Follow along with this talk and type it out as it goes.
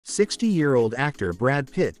60-year-old actor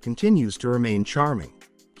Brad Pitt continues to remain charming.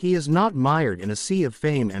 He is not mired in a sea of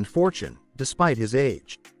fame and fortune, despite his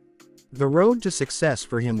age. The road to success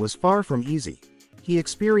for him was far from easy. He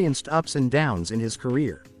experienced ups and downs in his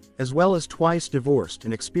career, as well as twice divorced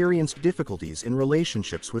and experienced difficulties in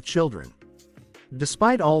relationships with children.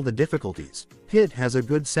 Despite all the difficulties, Pitt has a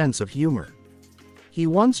good sense of humor. He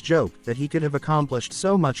once joked that he could have accomplished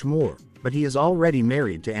so much more, but he is already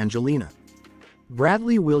married to Angelina.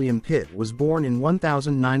 Bradley William Pitt was born in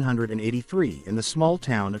 1983 in the small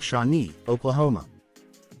town of Shawnee, Oklahoma.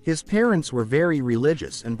 His parents were very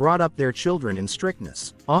religious and brought up their children in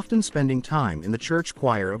strictness, often spending time in the church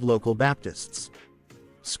choir of local Baptists.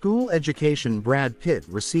 School education Brad Pitt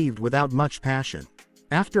received without much passion.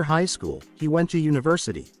 After high school, he went to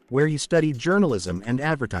university, where he studied journalism and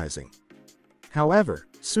advertising. However,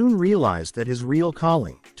 soon realized that his real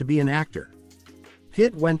calling, to be an actor.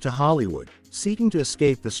 Pitt went to Hollywood, seeking to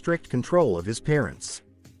escape the strict control of his parents.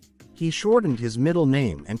 He shortened his middle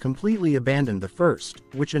name and completely abandoned the first,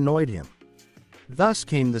 which annoyed him. Thus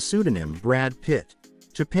came the pseudonym Brad Pitt.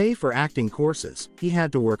 To pay for acting courses, he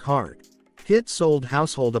had to work hard. Pitt sold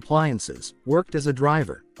household appliances, worked as a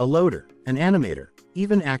driver, a loader, an animator,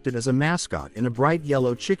 even acted as a mascot in a bright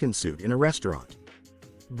yellow chicken suit in a restaurant.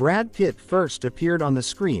 Brad Pitt first appeared on the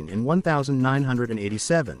screen in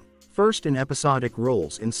 1987, first in episodic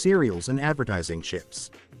roles in serials and advertising chips.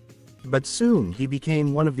 But soon he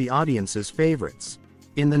became one of the audience's favorites.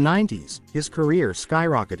 In the 90s, his career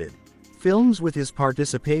skyrocketed. Films with his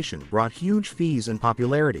participation brought huge fees and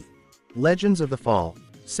popularity. Legends of the Fall,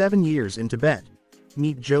 7 Years in Tibet,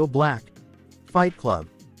 Meet Joe Black, Fight Club,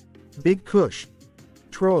 Big Kush,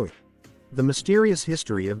 Troy, The Mysterious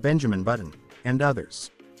History of Benjamin Button, and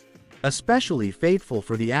others. Especially fateful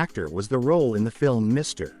for the actor was the role in the film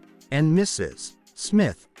Mr. and Mrs.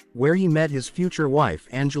 Smith, where he met his future wife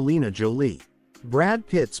Angelina Jolie. Brad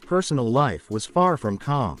Pitt's personal life was far from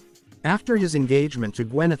calm. After his engagement to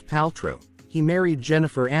Gwyneth Paltrow, he married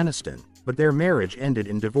Jennifer Aniston, but their marriage ended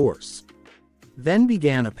in divorce. Then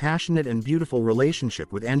began a passionate and beautiful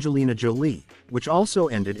relationship with Angelina Jolie, which also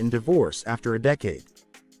ended in divorce after a decade.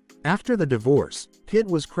 After the divorce, Pitt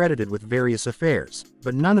was credited with various affairs,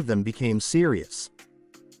 but none of them became serious.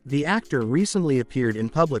 The actor recently appeared in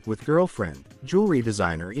public with girlfriend, jewelry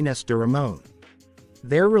designer Ines de Ramon.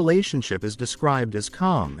 Their relationship is described as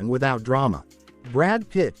calm and without drama. Brad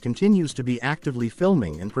Pitt continues to be actively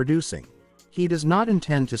filming and producing. He does not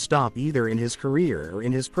intend to stop either in his career or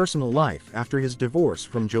in his personal life after his divorce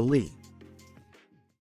from Jolie.